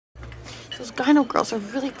Those gyno girls are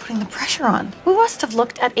really putting the pressure on. We must have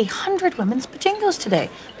looked at 100 women's bajingos today.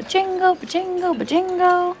 Bajingo, bajingo,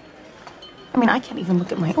 bajingo. I mean, I can't even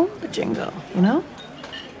look at my own bajingo, you know?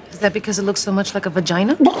 Is that because it looks so much like a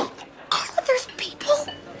vagina? Carla, there's people.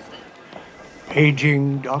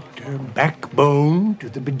 Paging Dr. Backbone to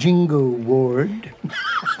the Bajingo ward.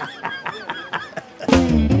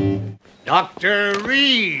 Dr.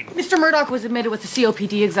 Reed! Mr. Murdoch was admitted with a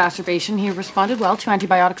COPD exacerbation. He responded well to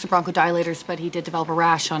antibiotics and bronchodilators, but he did develop a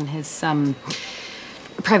rash on his,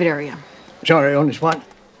 private area. Sorry, on his what?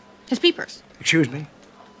 His peepers. Excuse me?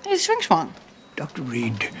 His swing schwang. Dr.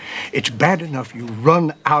 Reed, it's bad enough you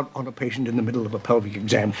run out on a patient in the middle of a pelvic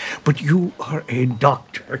exam, but you are a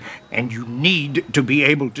doctor, and you need to be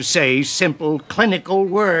able to say simple clinical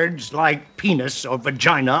words like penis or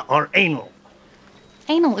vagina or anal.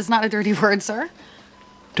 Anal is not a dirty word, sir.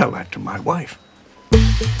 Tell that to my wife.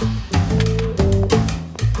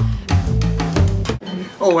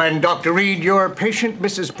 Oh, and Dr. Reed, your patient,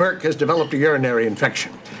 Mrs. Burke, has developed a urinary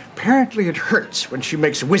infection. Apparently it hurts when she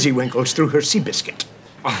makes whizzy-winkles through her Seabiscuit.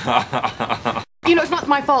 You know, it's not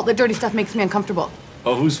my fault that dirty stuff makes me uncomfortable.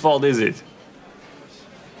 Oh, whose fault is it?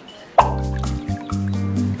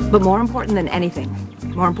 But more important than anything,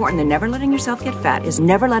 more important than never letting yourself get fat, is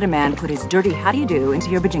never let a man put his dirty how-do-you-do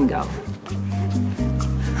into your bajingo.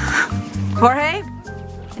 Jorge,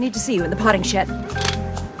 I need to see you in the potting shed.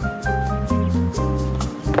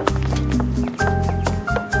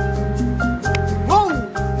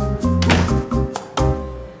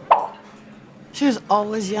 She was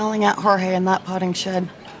always yelling at Jorge in that potting shed.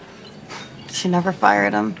 She never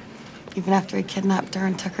fired him, even after he kidnapped her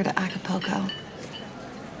and took her to Acapulco.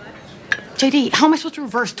 JD, how am I supposed to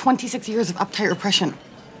reverse 26 years of uptight repression?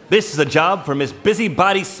 This is a job for Miss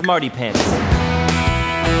Busybody Smarty Pants.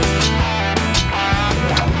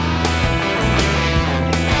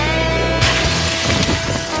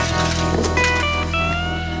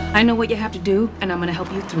 I know what you have to do, and I'm gonna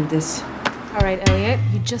help you through this. All right, Elliot,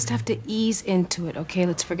 you just have to ease into it, okay?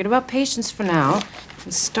 Let's forget about patience for now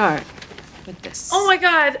and start with this. Oh my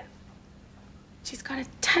God! She's got a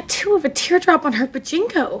tattoo of a teardrop on her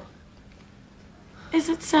bajingo. Is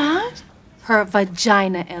it sad? Her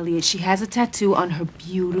vagina, Elliot. She has a tattoo on her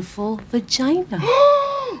beautiful vagina.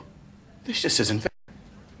 This just isn't fair.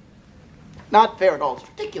 Not fair at all. It's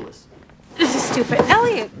ridiculous. This is stupid.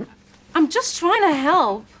 Elliot, I'm just trying to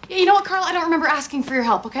help. You know what, Carl? I don't remember asking for your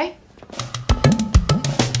help, okay?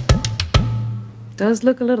 Does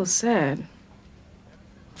look a little sad.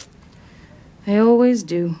 They always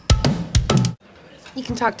do. You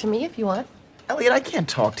can talk to me if you want. Elliot, I can't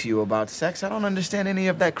talk to you about sex. I don't understand any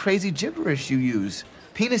of that crazy gibberish you use.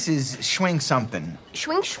 Penis is schwing something.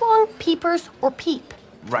 Schwing schwang, peepers, or peep.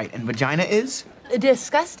 Right, and vagina is?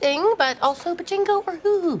 Disgusting, but also bajingo or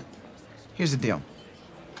hoo-hoo. Here's the deal.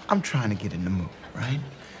 I'm trying to get in the mood, right?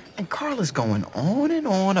 And Carla's going on and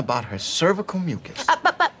on about her cervical mucus.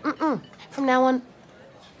 From now on,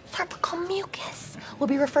 cervical mucus will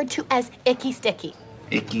be referred to as icky sticky.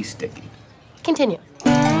 Icky sticky. Continue.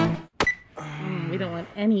 We don't want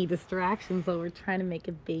any distractions while we're trying to make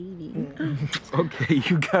a baby. Okay,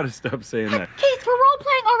 you gotta stop saying that. Keith, we're role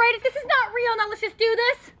playing, all right? This is not real. Now let's just do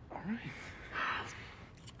this. All right.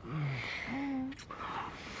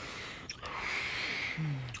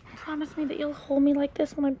 Promise me that you'll hold me like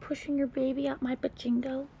this when I'm pushing your baby out my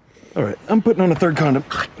bajingo. All right, I'm putting on a third condom.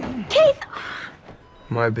 Keith!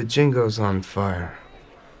 My bajingo's on fire.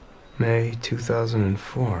 May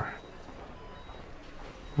 2004.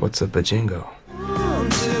 What's a bajingo?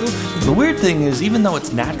 The weird thing is, even though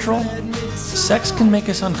it's natural, sex can make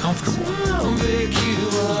us uncomfortable.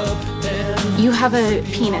 You have a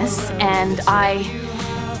penis, and I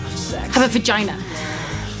have a vagina.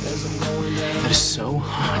 That is so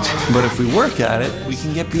hot. But if we work at it, we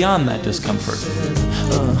can get beyond that discomfort.